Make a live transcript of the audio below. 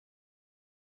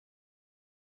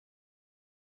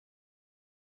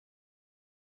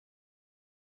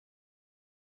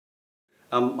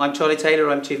I'm Charlie Taylor,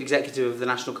 I'm Chief Executive of the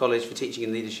National College for Teaching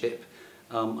and Leadership.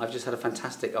 I've just had a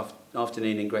fantastic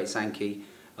afternoon in Great Sankey,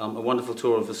 a wonderful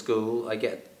tour of the school. I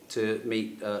get to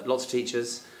meet lots of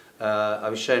teachers. I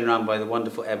was shown around by the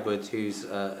wonderful Edward, who's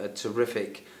a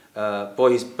terrific boy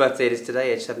whose birthday it is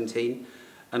today, age 17,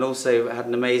 and also had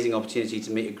an amazing opportunity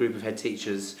to meet a group of head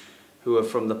teachers who are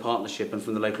from the partnership and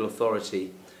from the local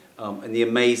authority, and the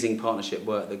amazing partnership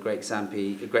work that Great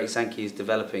Sankey is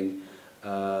developing,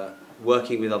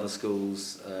 working with other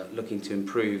schools, looking to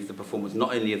improve the performance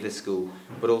not only of this school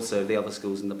but also of the other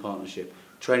schools in the partnership,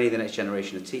 training the next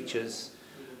generation of teachers,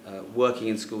 working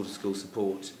in school-to-school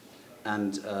support,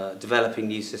 and developing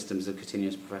new systems of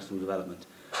continuous professional development.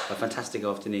 A fantastic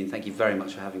afternoon. Thank you very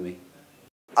much for having me.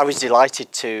 I was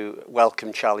delighted to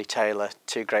welcome Charlie Taylor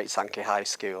to Great Sankey High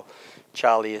School.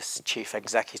 Charlie, as Chief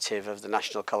Executive of the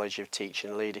National College of Teaching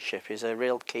and Leadership, is a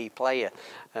real key player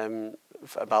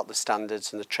about the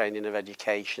standards and the training of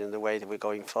education and the way that we're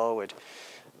going forward.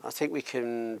 I think we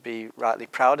can be rightly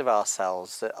proud of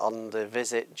ourselves that on the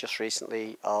visit just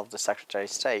recently of the Secretary of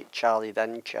State, Charlie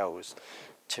then chose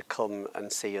to come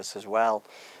and see us as well.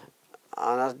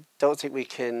 And I don't think we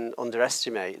can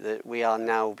underestimate that we are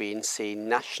now being seen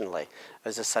nationally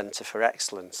as a centre for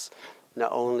excellence,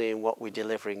 not only in what we're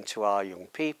delivering to our young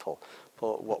people,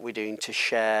 but what we're doing to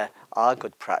share our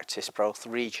good practice both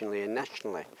regionally and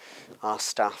nationally. Our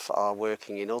staff are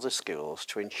working in other schools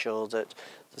to ensure that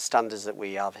the standards that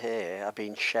we have here are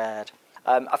being shared.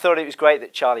 I thought it was great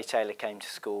that Charlie Taylor came to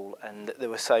school and that there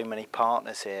were so many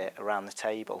partners here around the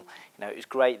table. You know, it was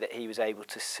great that he was able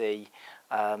to see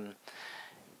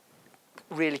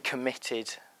really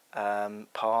committed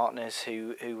partners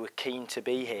who were keen to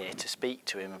be here to speak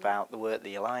to him about the work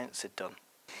the Alliance had done.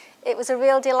 It was a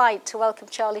real delight to welcome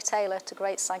Charlie Taylor to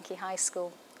Great Sankey High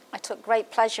School. I took great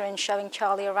pleasure in showing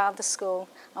Charlie around the school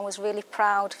and was really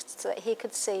proud that he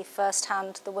could see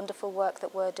firsthand the wonderful work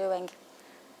that we're doing.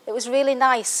 It was really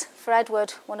nice for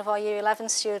Edward, one of our Year 11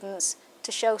 students,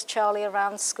 to show Charlie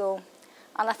around school.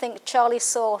 And I think Charlie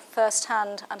saw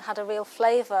firsthand and had a real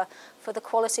flavour for the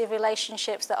quality of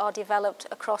relationships that are developed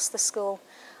across the school,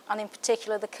 and in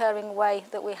particular the caring way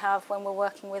that we have when we're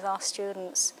working with our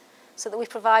students, so that we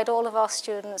provide all of our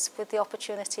students with the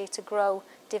opportunity to grow,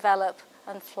 develop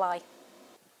and fly.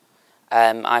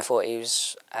 I thought he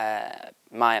was,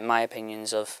 my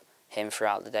opinions of him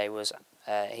throughout the day was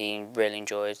he really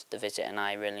enjoyed the visit and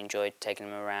I really enjoyed taking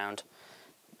him around.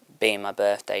 Being my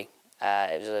birthday,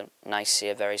 it was nice to see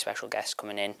a very special guest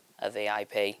coming in, a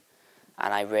VIP,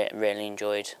 and I really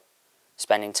enjoyed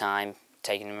spending time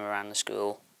taking him around the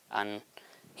school, and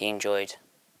he enjoyed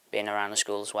being around the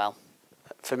school as well.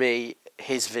 For me,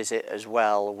 his visit as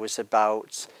well was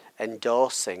about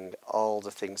endorsing all the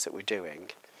things that we're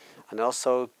doing and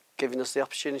also giving us the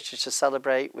opportunity to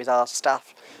celebrate with our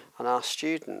staff and our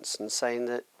students and saying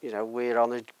that, you know, we're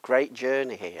on a great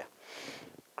journey here.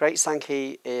 Great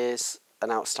Sankey is an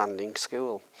outstanding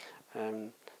school.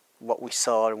 What we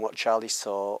saw and what Charlie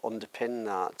saw underpinned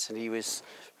that, and he was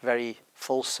very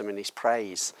fulsome in his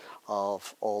praise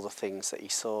of all the things that he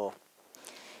saw.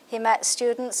 He met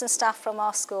students and staff from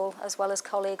our school as well as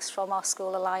colleagues from our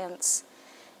school alliance.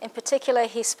 In particular,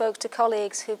 he spoke to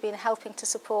colleagues who've been helping to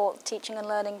support teaching and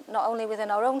learning not only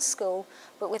within our own school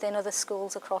but within other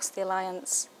schools across the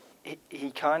alliance.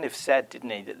 He kind of said,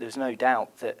 didn't he, that there's no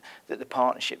doubt that the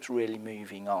partnership's really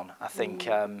moving on. I think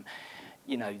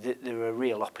you know, there are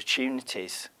real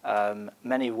opportunities,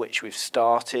 many of which we've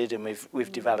started and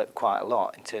we've developed quite a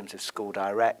lot in terms of School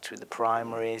Direct with the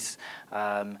primaries.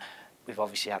 We've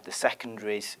obviously had the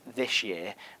secondaries this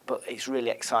year, but it's really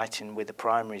exciting with the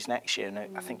primaries next year.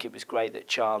 And I think it was great that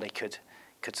Charlie could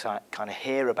kind of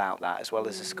hear about that, as well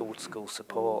as the school-to-school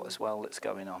support as well that's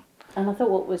going on. And I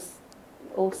thought what was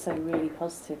also really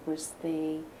positive was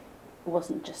it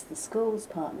wasn't just the schools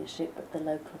partnership, but the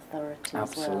local authority as well.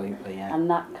 Absolutely, yeah. And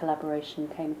that collaboration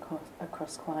came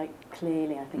across quite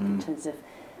clearly, I think, in terms of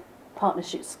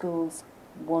partnership schools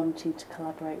wanting to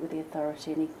collaborate with the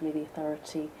authority and equally the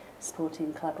authority supporting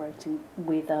and collaborating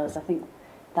with us. I think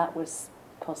that was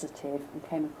positive and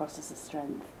came across as a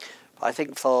strength. I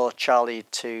think for Charlie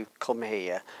to come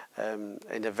here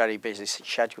in a very busy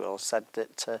schedule said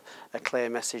that a clear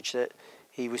message that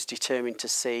he was determined to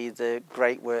see the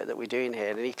great work that we're doing here,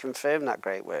 and he confirmed that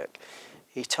great work.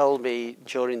 He told me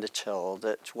during the tour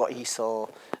that what he saw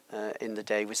in the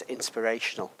day was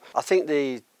inspirational. I think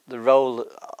the role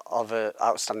of an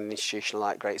outstanding institution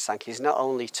like Great Sankey is not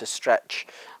only to stretch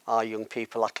our young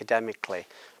people academically,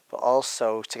 but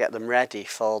also to get them ready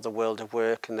for the world of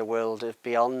work and the world of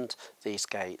beyond these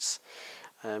gates.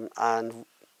 And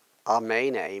our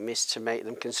main aim is to make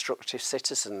them constructive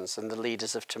citizens and the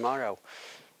leaders of tomorrow.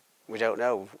 We don't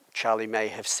know. Charlie may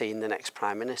have seen the next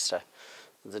Prime Minister,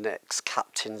 the next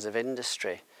captains of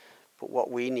industry. But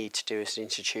what we need to do as an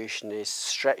institution is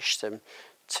stretch them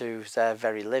to their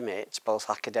very limit, both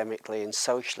academically and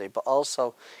socially, but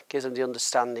also give them the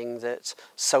understanding that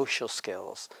social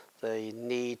skills, the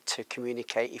need to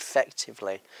communicate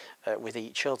effectively with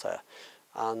each other,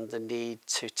 and the need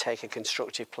to take a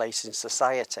constructive place in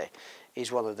society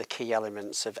is one of the key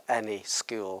elements of any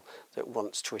school that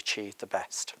wants to achieve the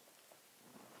best.